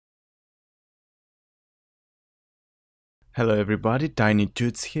Hello everybody, Tiny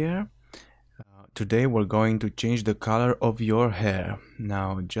Tuts here. Today we're going to change the color of your hair.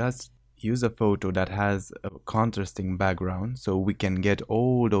 Now just use a photo that has a contrasting background so we can get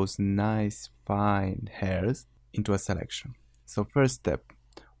all those nice fine hairs into a selection. So first step,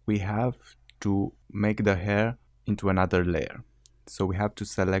 we have to make the hair into another layer. So we have to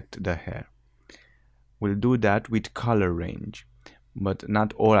select the hair. We'll do that with color range, but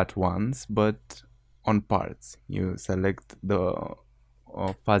not all at once, but on parts. You select the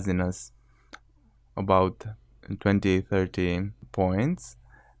fuzziness about 20-30 points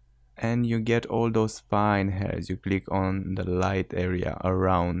and you get all those fine hairs. You click on the light area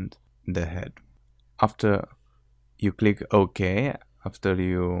around the head. After you click OK, after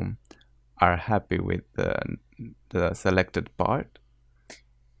you are happy with the selected part,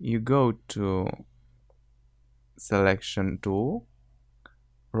 you go to selection tool,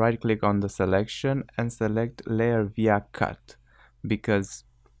 right click on the selection and select layer via cut, because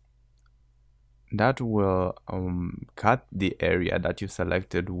that will cut the area that you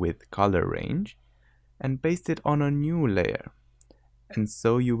selected with color range and paste it on a new layer. And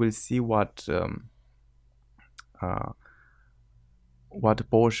so you will see what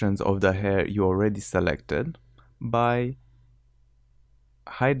portions of the hair you already selected by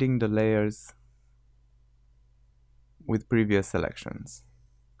hiding the layers with previous selections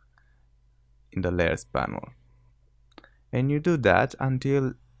in the layers panel. And you do that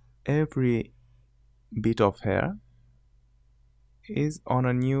until every bit of hair is on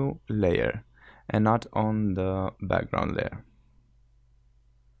a new layer and not on the background layer.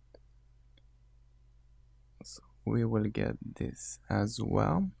 So we will get this as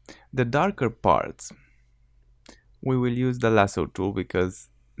well. The darker parts, we will use the lasso tool because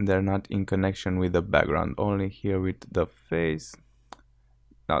they're not in connection with the background, only here with the face.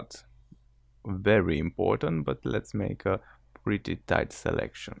 Not very important, but let's make a pretty tight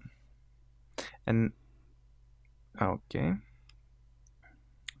selection. And okay,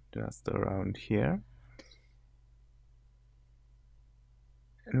 just around here,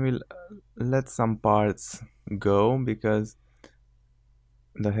 and we'll let some parts go because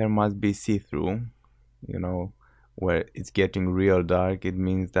the hair must be see-through. You know, where it's getting real dark, it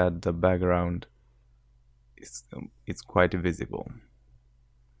means that the background is it's quite visible.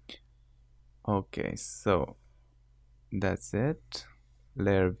 Okay, so that's it.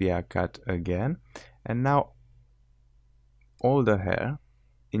 Layer via cut again, and now all the hair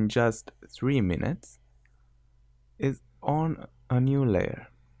in just 3 minutes is on a new layer,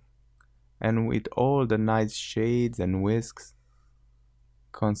 and with all the nice shades and whisks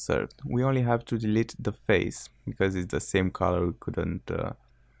conserved. We only have to delete the face because it's the same color. We couldn't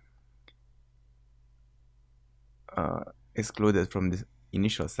exclude it from the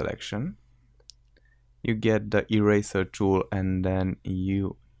initial selection. You get the eraser tool and then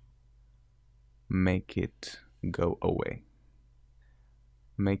you make it go away.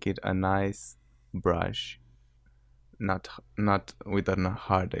 Make it a nice brush, not with a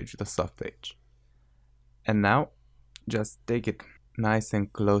hard edge, the soft edge. And now just take it nice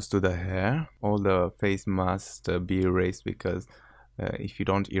and close to the hair. All the face must be erased because if you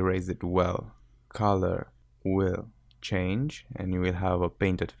don't erase it well, color will change and you will have a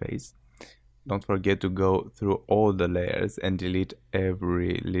painted face. Don't forget to go through all the layers and delete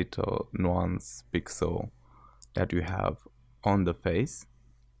every little nuance pixel that you have on the face.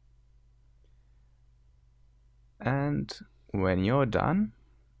 And when you're done,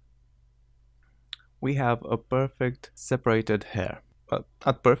 we have a perfect separated hair. Well,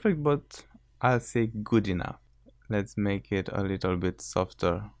 not perfect, but I'll say good enough. Let's make it a little bit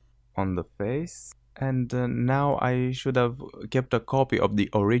softer on the face. And now I should have kept a copy of the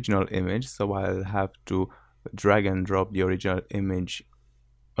original image, so I'll have to drag and drop the original image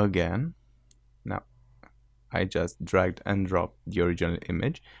again. Now I just dragged and dropped the original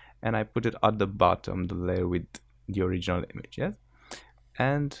image and I put it at the bottom, the layer with the original image, yes?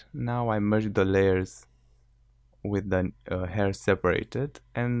 And now I merge the layers with the hair separated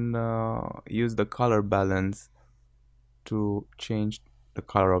and use the color balance to change the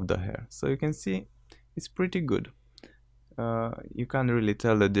color of the hair. So you can see it's pretty good. You can't really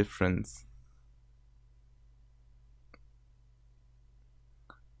tell the difference.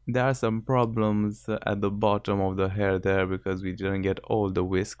 There are some problems at the bottom of the hair there because we didn't get all the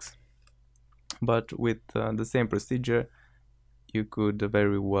whisks. But with the same procedure, you could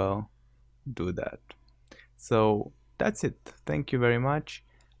very well do that. So that's it. Thank you very much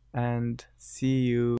and see you.